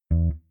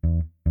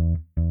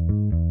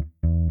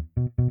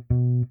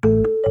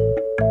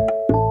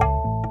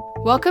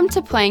Welcome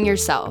to Playing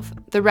Yourself,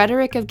 the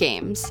Rhetoric of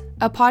Games,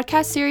 a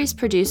podcast series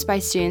produced by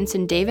students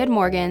in David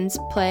Morgan's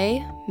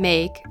Play,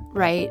 Make,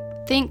 Write,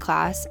 Think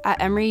class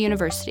at Emory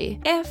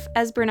University. If,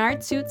 as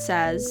Bernard Suit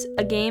says,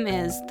 a game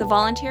is the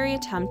voluntary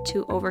attempt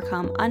to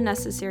overcome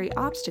unnecessary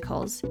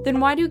obstacles, then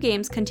why do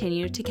games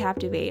continue to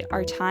captivate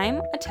our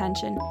time,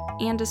 attention,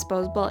 and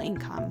disposable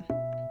income?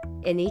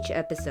 In each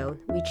episode,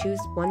 we choose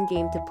one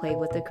game to play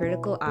with a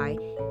critical eye,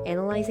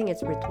 analyzing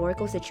its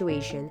rhetorical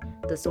situation,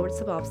 the sorts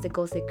of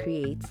obstacles it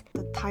creates,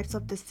 the types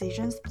of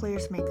decisions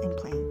players make in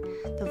playing,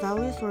 the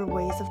values or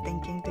ways of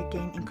thinking the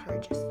game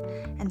encourages,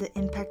 and the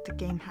impact the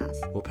game has.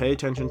 We'll pay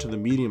attention to the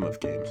medium of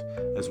games,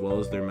 as well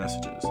as their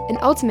messages. And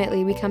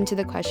ultimately, we come to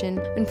the question,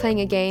 when playing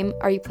a game,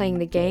 are you playing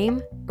the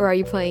game, or are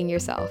you playing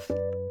yourself?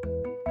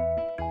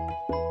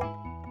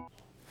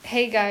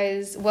 Hey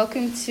guys,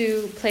 welcome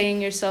to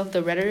Playing Yourself,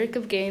 the Rhetoric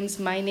of Games.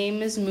 My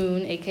name is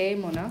Moon, aka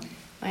Mona.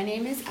 My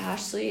name is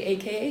Ashley,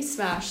 aka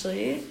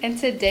Smashly. And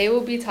today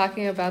we'll be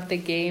talking about the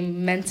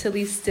game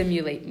Mentally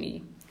Stimulate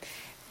Me.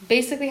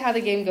 Basically how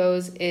the game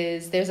goes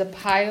is there's a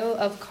pile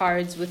of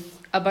cards with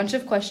a bunch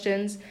of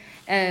questions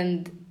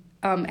and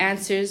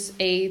answers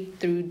A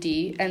through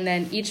D, and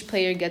then each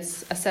player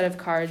gets a set of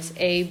cards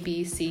A,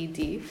 B, C,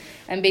 D.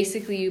 And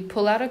basically you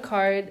pull out a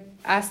card,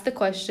 ask the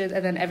question,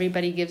 and then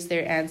everybody gives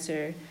their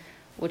answer,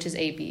 which is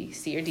A, B,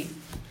 C, or D.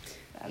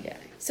 Yeah.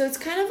 So it's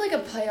kind of like a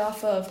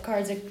playoff of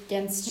Cards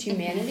Against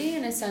Humanity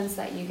in a sense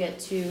that you get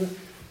to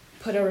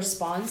put a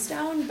response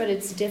down, but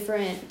it's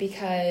different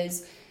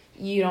because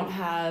you don't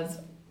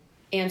have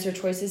answer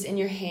choices in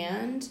your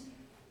hand.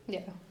 Yeah.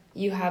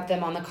 You have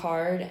them on the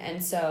card,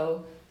 and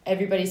so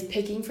everybody's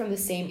picking from the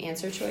same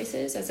answer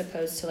choices as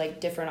opposed to like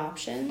different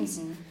options.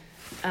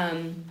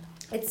 Mm-hmm.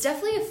 It's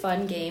definitely a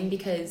fun game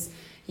because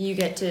you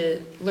get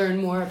to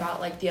learn more about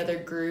like the other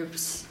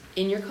groups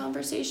in your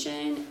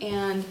conversation,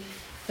 and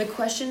the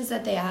questions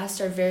that they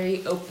asked are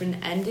very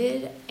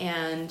open-ended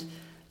and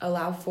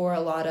allow for a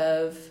lot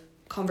of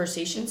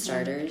conversation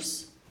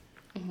starters.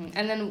 Mm-hmm.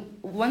 And then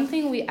one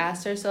thing we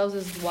asked ourselves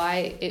is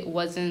why it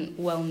wasn't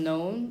well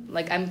known.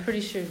 Like, I'm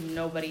pretty sure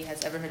nobody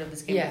has ever heard of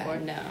this game before.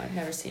 No, I've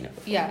never seen it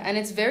before. Yeah, and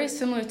it's very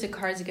similar to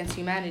Cards Against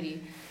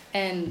Humanity,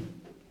 and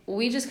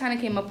we just kind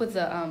of came up with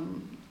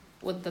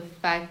the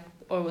fact,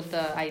 or with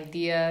the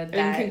idea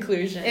that in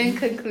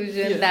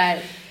conclusion yeah,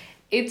 that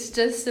it's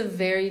just a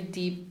very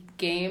deep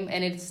game,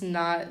 and it's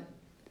not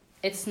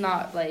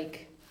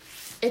like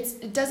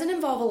it doesn't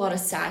involve a lot of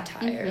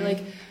satire. Mm-hmm.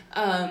 Like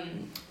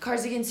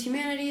Cards Against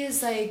Humanity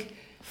is like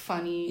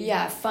funny.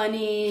 Yeah,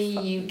 funny.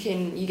 You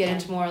get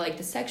into more like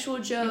the sexual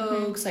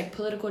jokes, like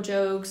political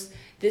jokes.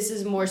 This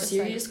is more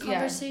serious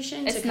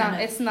conversation. Yeah.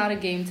 It's not a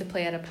game to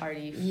play at a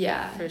party.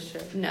 Yeah, for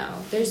sure.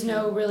 No, there's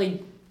no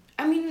really.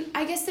 I mean,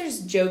 I guess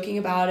there's joking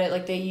about it.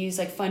 Like, they use,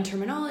 like, fun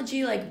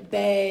terminology, like,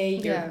 bae,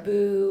 your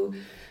boo.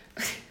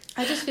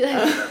 I just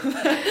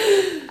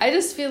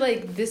feel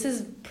like this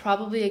is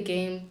probably a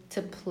game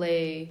to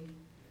play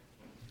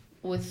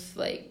with,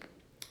 like...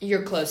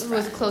 your close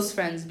friends. With close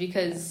friends,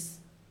 because...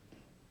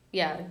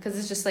 Yeah, because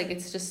it's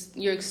just,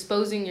 you're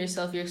exposing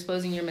yourself, you're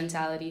exposing your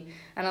mentality.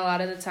 And a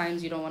lot of the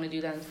times you don't want to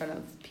do that in front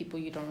of people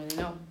you don't really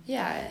know.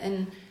 Yeah,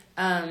 and...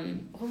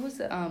 What was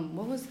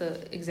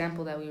the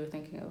example that we were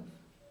thinking of?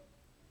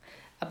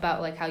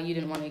 About like how you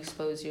didn't want to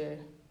expose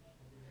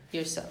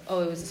yourself.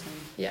 Oh, it was this one.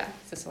 Yeah,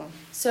 it's this one.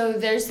 So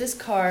there's this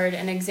card,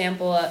 an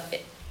example,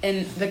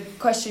 and the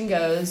question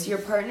goes: your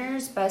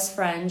partner's best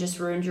friend just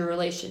ruined your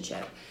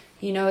relationship.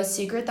 You know a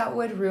secret that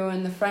would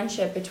ruin the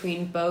friendship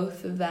between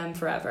both of them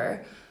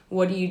forever.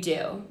 What do you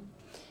do?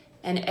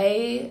 And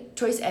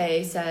choice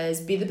A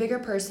says be the bigger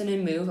person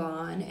and move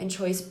on, and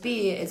choice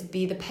B is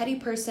be the petty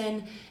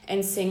person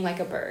and sing like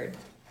a bird.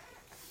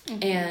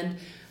 Mm-hmm. And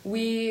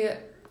we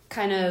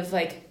kind of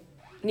like.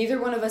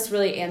 Neither one of us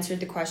really answered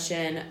the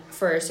question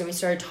first, and we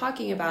started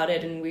talking about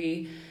it, and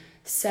we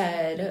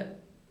said,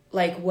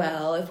 like,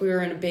 well, if we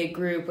were in a big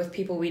group with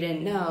people we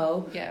didn't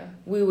know,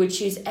 we would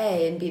choose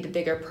A and be the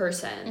bigger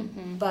person.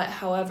 Mm-hmm. But,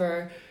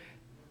 however,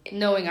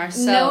 knowing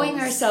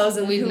ourselves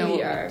and who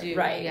we are,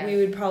 right? We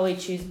would probably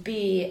choose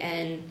B,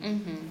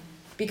 and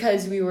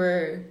because we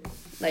were,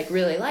 like,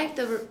 really liked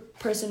the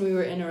person we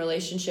were in a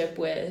relationship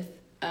with,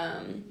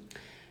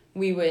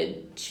 we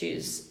would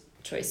choose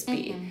choice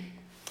B. Mm-hmm.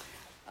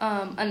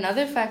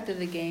 Another fact of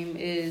the game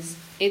is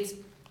it's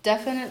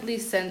definitely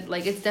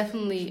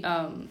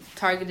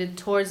targeted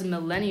towards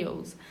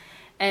millennials,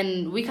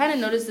 and we kind of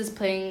noticed this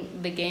playing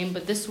the game,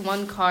 but this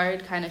one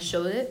card kind of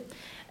showed it,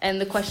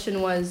 and the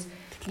question was,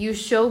 you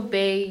show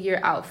Bae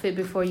your outfit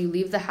before you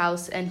leave the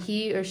house, and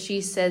he or she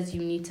says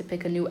you need to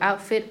pick a new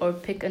outfit or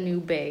pick a new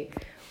Bae.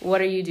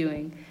 What are you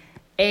doing?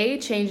 A,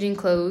 changing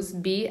clothes,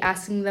 B,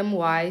 asking them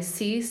why,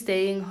 C,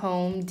 staying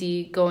home,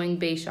 D, going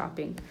Bae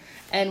shopping.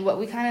 And what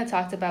we kind of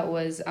talked about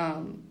was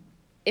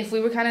if we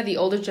were kind of the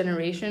older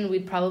generation,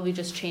 we'd probably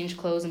just change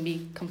clothes and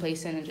be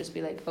complacent and just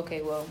be like,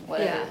 okay, well,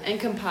 whatever. Yeah, and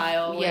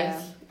compile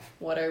with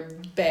what our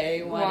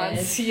Bae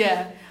wants.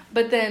 Yeah.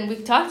 But then we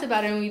talked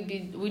about it,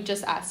 and we'd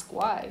just ask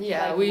why.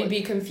 Yeah, Like, we'd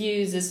be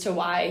confused as to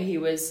why he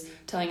was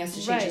telling us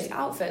to change his Right.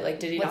 outfit. Like,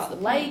 did he What's the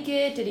not like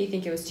it? Did he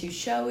think it was too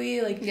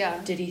showy? Like, Yeah.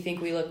 did he think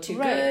we looked too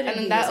right. good? And he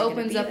then that wasn't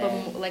gonna opens be up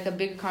there? a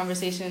bigger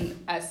conversation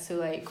as to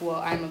like, well,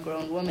 I'm a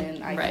grown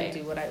woman. I Right.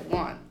 can do what I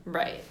want,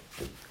 Right.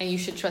 and you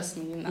should trust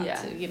me not Yeah.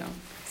 to, you know.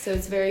 So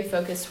it's very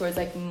focused towards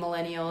like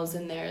millennials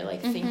and their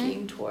like Mhm.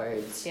 thinking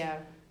towards Yeah,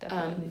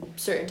 definitely.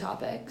 certain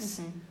topics.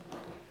 Mhm.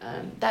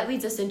 That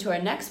leads us into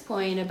our next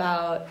point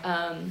about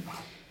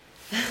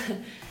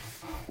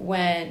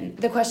when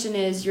the question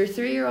is your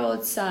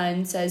 3-year-old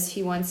son says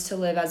he wants to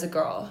live as a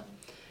girl.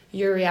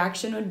 Your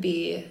reaction would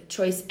be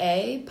choice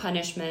A,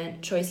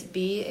 punishment, choice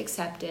B,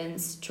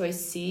 acceptance,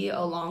 choice C,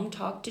 a long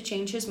talk to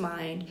change his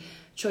mind,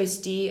 choice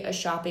D, a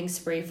shopping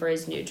spree for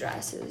his new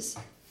dresses.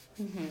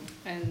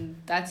 And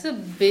that's a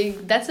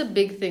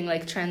big thing,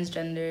 like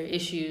transgender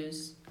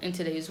issues in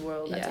today's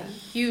world. That's Yeah. a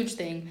huge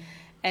thing.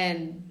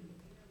 And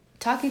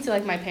talking to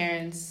like my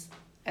parents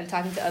and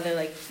talking to other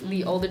like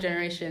the older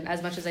generation,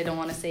 as much as I don't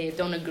want to say it,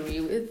 don't agree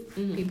with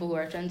people who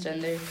are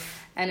transgender.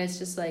 And it's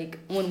just like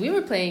when we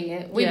were playing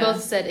it, we Yeah.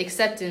 both said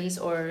acceptance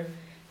or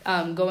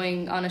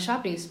going on a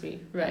shopping spree.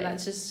 Right. And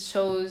that just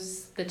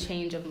shows the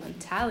change of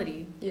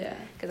mentality. Yeah.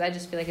 Because I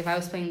just feel like if I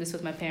was playing this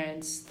with my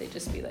parents, they'd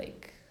just be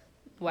like,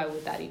 why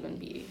would that even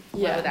be?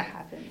 Why Yeah. would that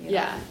happen? You know?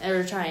 Yeah,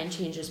 or try and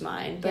change his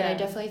mind. But I Yeah.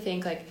 definitely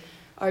think like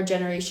our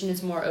generation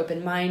is more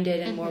open-minded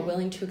and more Mhm.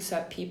 willing to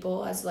accept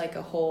people as like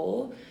a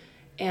whole.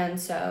 And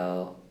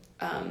so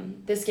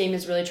this game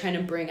is really trying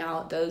to bring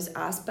out those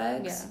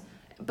aspects. Yeah.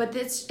 But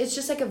it's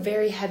just like a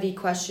very heavy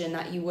question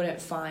that you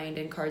wouldn't find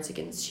in Cards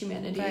Against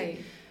Humanity. Right.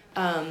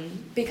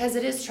 Because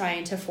it is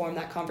trying to form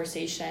that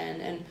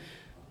conversation. And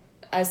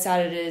as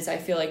sad it is, I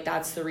feel like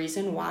that's the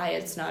reason why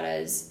it's not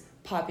as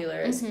popular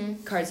as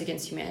Cards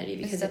Against Humanity.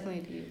 It's Because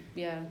definitely deep.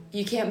 Yeah.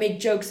 you can't make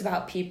jokes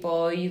about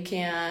people. You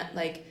can't,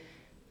 like,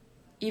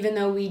 even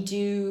though we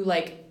do,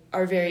 like,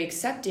 are very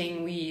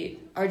accepting,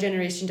 our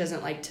generation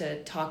doesn't like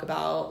to talk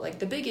about, like,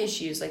 the big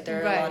issues. Like, there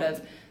are a lot Right.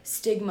 of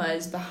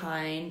stigmas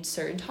behind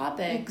certain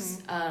topics.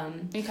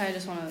 You kind of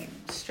just want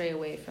to stray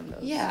away from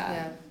those.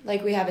 Yeah.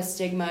 Like, we have a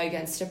stigma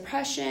against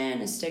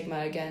depression, a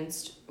stigma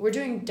against... We're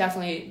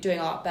definitely doing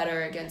a lot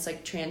better against,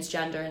 like,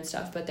 transgender and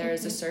stuff, but there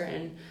is a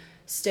certain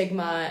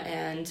stigma,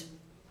 and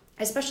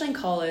especially in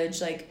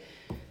college, like,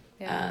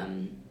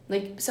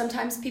 like,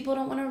 sometimes people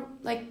don't want to,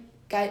 like,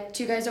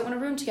 two guys don't want to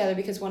room together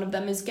because one of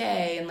them is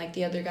gay and, like,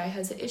 the other guy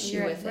has an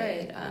issue with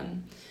it.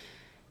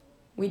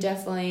 We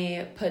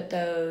definitely put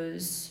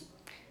those...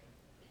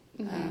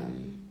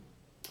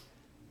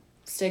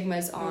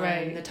 stigmas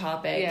on the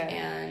topic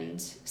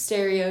and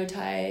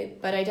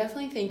stereotype, but I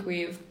definitely think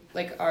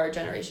our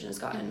generation has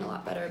gotten a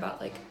lot better about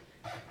like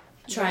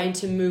trying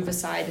to move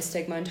aside the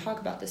stigma and talk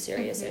about the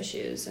serious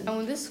issues. And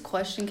when this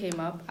question came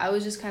up, I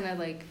was just kind of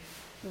like,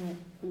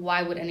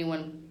 why would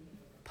anyone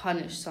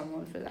punish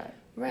someone for that?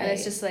 Right. And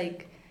it's just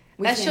like,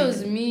 We that can't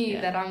shows even- me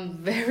yeah. that I'm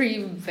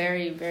very,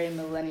 very, very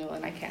millennial,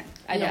 and I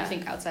Yeah. don't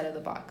think outside of the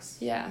box.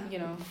 Yeah. You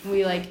know?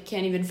 We like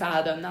can't even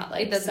fathom that It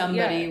like doesn't-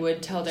 somebody yeah.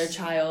 would tell their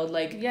child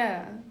like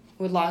Yeah.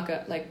 would lock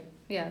up like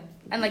Yeah.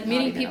 And like Not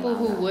meeting even people allow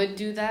who that. would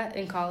do that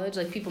in college,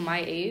 like people my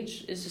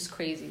age, is just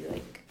crazy.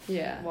 Like,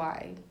 yeah.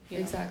 why? You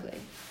know? Exactly.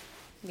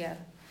 Yeah.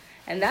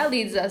 And that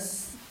leads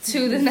us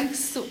to the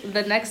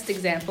next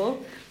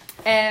example.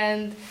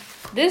 And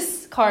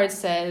this card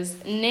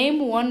says,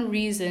 name one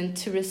reason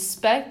to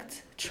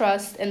respect,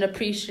 trust, and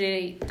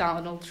appreciate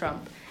Donald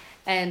Trump.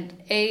 And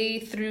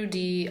A through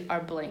D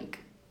are blank.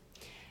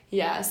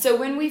 Yeah. So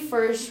when we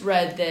first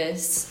read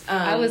this,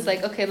 I was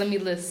like, okay, let me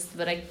list,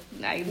 but I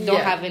don't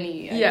Yeah. have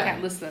any. I Yeah.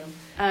 can't list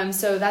them.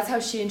 So that's how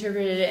she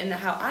interpreted it, and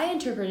how I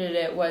interpreted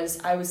it was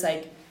I was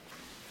like,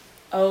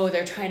 oh,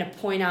 they're trying to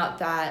point out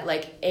that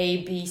like A,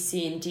 B,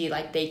 C, and D,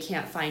 like they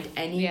can't find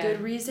any Yeah.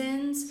 good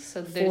reasons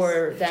So there's-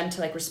 for them to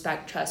like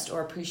respect, trust,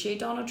 or appreciate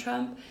Donald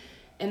Trump.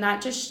 And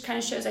that just kind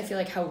of shows, I feel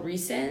like, how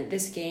recent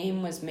this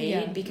game was made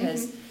Yeah.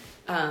 because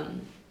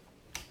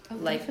Oh,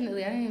 like-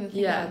 definitely. I didn't even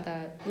think Yeah. about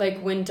that. like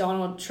when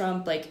Donald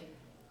Trump like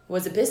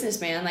was a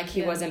businessman, like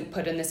he Yeah. wasn't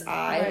put in this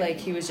eye, Right. like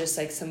he was just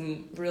like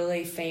some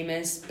really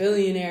famous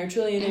billionaire,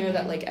 trillionaire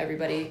that like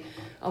everybody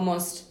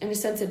almost in a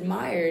sense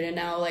admired, and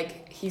now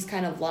like he's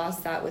kind of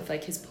lost that with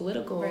like his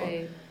political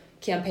Right.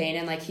 campaign,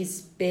 and like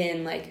he's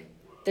been like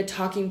the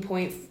talking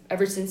point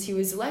ever since he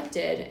was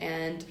elected,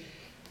 and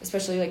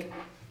especially like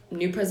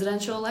new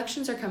presidential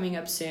elections are coming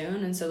up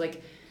soon, and so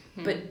like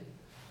but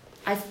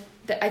I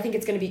think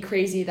it's going to be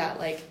crazy that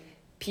like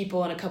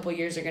people in a couple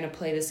years are going to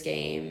play this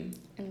game.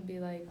 And be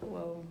like,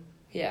 whoa.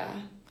 Yeah.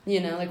 You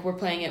know, like we're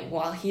playing it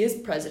while he is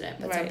president,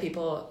 but some Right.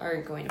 people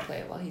aren't going to play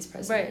it while he's Right.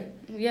 president.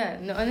 Yeah.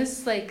 No, and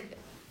it's like,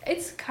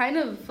 it's kind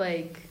of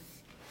like,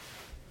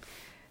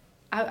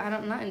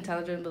 I'm not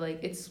intelligent, but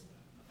like it's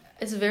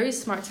very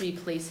smart to be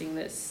placing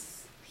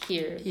this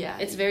here. Yeah.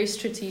 It's very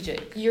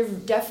strategic. You're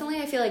definitely,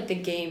 I feel like the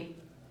game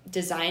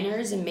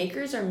designers and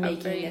makers are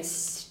making very- a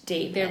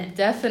statement. They're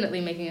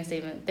definitely making a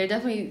statement. They're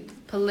definitely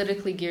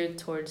politically geared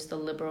towards the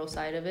liberal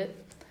side of it,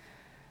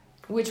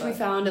 which we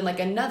found in like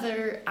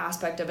another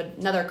aspect of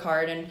another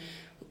card,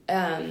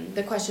 and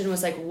the question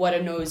was like, what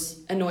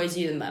annoys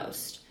you the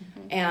most?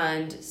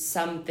 And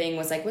something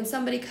was like when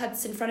somebody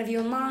cuts in front of you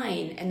in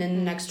line, and then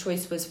the next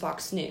choice was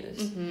Fox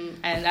News.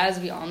 And as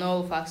we all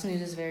know, Fox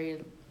News is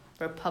very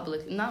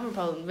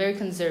very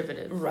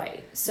conservative. Right.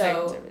 Very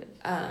So, conservative.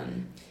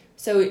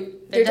 so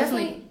They're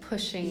definitely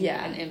pushing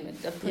Yeah. an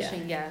image of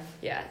pushing.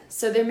 Yeah.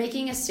 So they're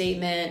making a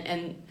statement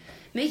and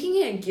making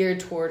it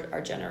geared toward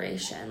our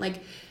generation.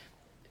 Like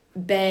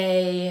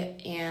Bae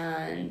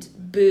and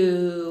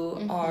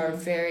Boo are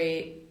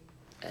very,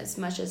 as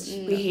much as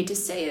we hate to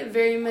say it,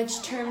 very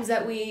much terms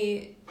that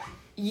we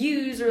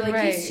use or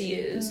like used to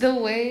use. The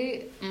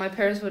way my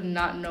parents would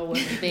not know what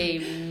Bae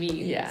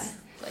means. Yeah.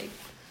 Like,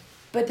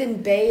 but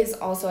then Bae is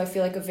also, I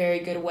feel like, a very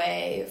good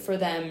way for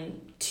them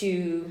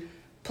to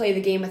play the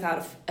game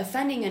without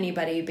offending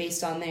anybody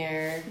based on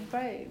their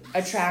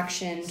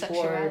attraction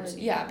towards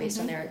based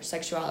on their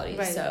sexuality.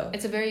 Right. So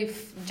it's a very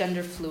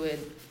gender fluid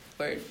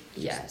word.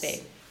 Yes. Bae.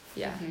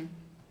 Yeah.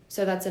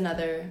 So that's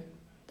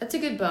a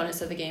good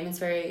bonus of the game.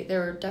 They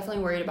were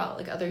definitely worried about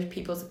like other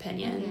people's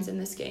opinions in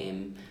this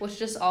game, which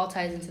just all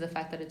ties into the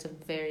fact that it's a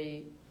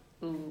very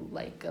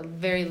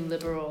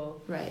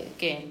liberal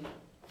game.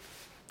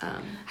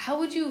 How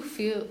would you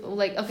feel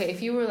like, okay,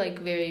 if you were like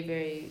very,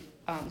 very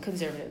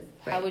conservative,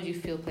 how would you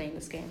feel playing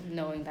this game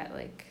knowing that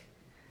like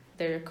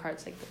there are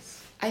cards like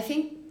this? I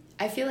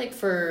feel like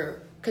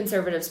for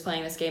conservatives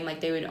playing this game, like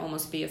they would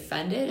almost be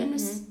offended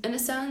in a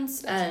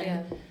sense.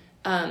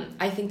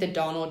 I think the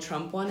Donald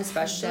Trump one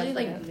especially,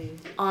 Definitely.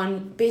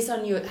 like based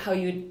on how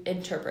you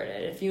interpret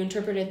it. If you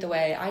interpret it the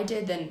way I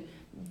did, then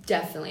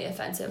definitely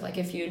offensive. Like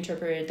if you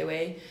interpret it the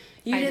way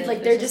you did,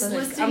 like they're just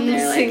listening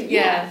there, like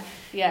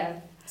yeah.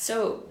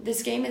 So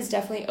this game is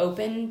definitely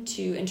open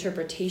to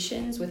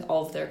interpretations with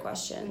all of their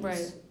questions.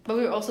 Right. But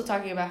we were also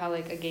talking about how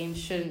like a game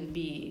shouldn't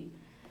be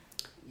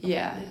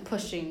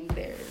pushing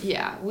their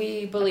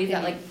we believe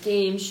that like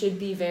games should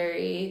be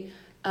very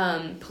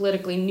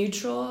politically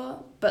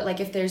neutral, but like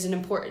if there's an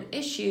important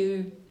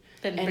issue,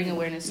 then bring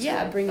awareness to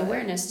it. Bring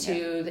awareness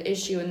to the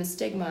issue and the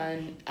stigma,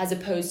 and as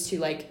opposed to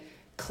like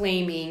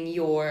claiming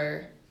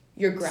your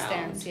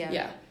ground. Stance,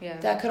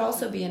 That could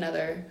also be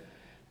another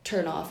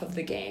turn off of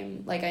the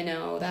game. Like I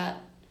know that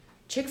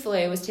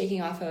Chick-fil-A was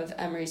taking off of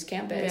Emory's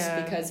campus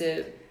because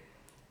it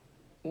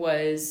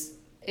was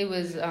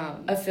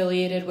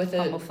affiliated with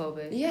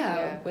homophobic.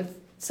 With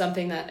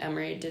something that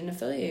Emory didn't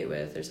affiliate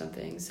with or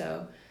something.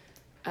 So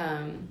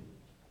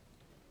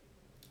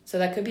so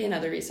that could be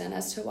another reason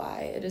as to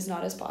why it is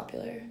not as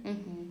popular.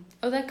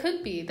 Oh, that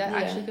could be. That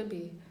actually could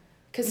be.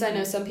 Because I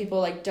know some people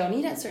like don't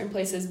eat at certain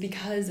places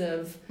because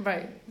of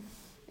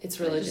it's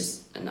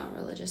not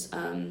religious,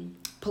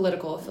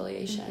 political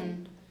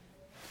affiliation.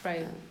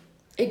 Right.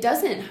 It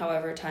doesn't,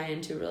 however, tie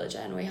into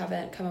religion. We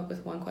haven't come up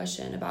with one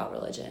question about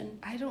religion.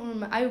 I don't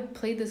remember. I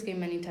played this game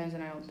many times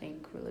and I don't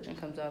think religion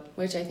comes up.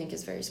 Which I think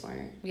is very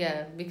smart.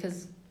 Yeah,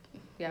 because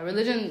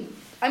religion,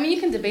 I mean, you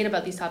can debate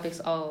about these topics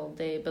all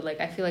day, but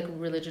like I feel like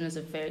religion is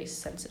a very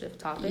sensitive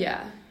topic.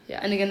 Yeah.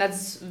 And again,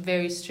 that's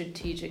very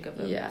strategic of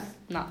them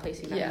not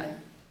placing that in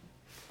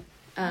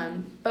there.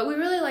 But we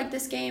really like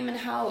this game and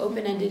how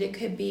open-ended it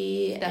could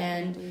be.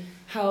 Definitely. And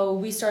how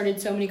we started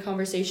so many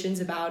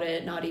conversations about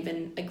it, not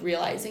even like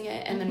realizing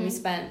it, and then we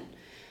spent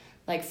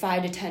like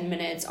 5 to 10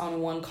 minutes on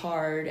one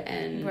card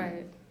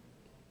and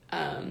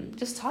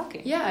just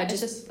talking. It's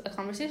just a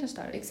conversation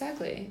starter.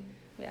 Exactly.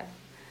 Yeah,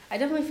 I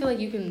definitely feel like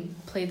you can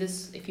play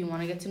this if you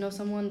want to get to know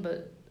someone,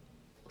 but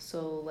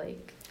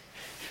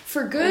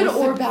for good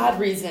or bad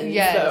reasons.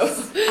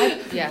 Yes.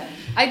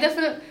 I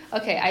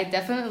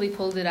definitely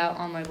pulled it out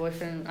on my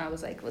boyfriend. I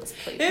was like, let's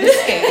play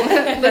this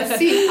game. Let's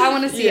see. I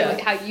want to see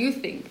how you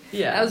think.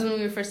 Yeah. That was when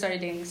we first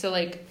started dating. So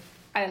like,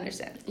 I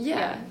understand.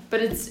 Yeah.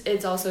 But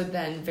it's also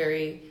then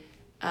very,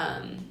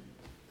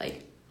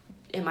 like,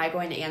 am I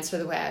going to answer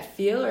the way I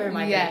feel, or am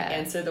I going to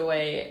answer the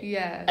way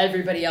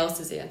everybody else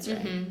is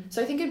answering?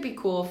 So I think it'd be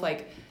cool if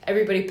like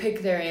everybody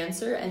pick their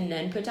answer and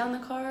then put down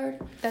the card.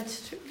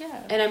 That's true.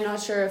 Yeah. And I'm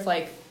not sure if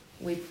like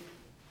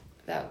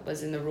that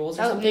was in the rules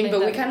or something,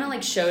 but we kind of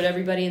like showed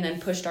everybody and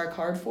then pushed our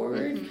card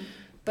forward.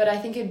 But I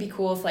think it'd be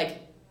cool if like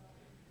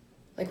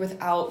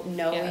without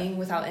knowing,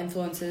 without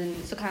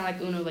influences. So kind of like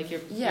Uno, like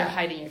you're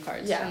hiding your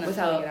cards. Yeah, and then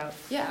without pulling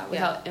it out.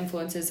 Without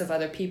influences of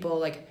other people.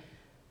 Like,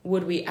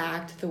 would we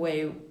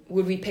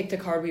pick the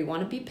card we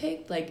want to be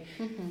picked? Like,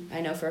 I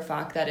know for a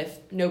fact that if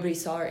nobody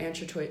saw our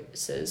answer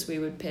choices, we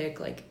would pick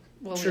like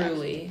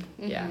truly.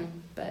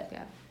 But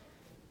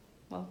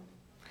well.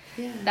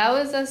 Yeah. That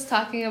was us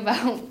talking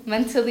about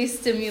Mentally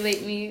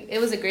Stimulate Me.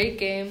 It was a great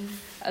game,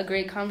 a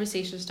great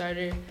conversation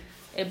starter.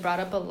 It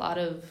brought up a lot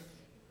of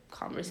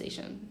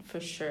conversation, for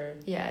sure.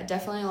 Yeah,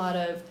 definitely a lot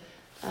of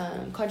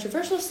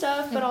controversial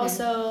stuff, but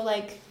also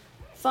like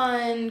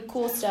fun,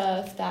 cool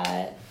stuff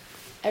that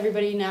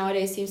everybody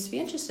nowadays seems to be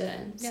interested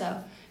in. Yeah.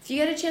 So if you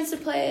get a chance to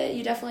play it,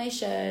 you definitely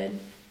should.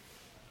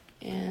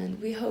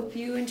 And we hope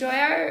you enjoy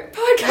our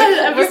podcast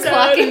episode. We're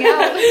clocking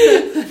out.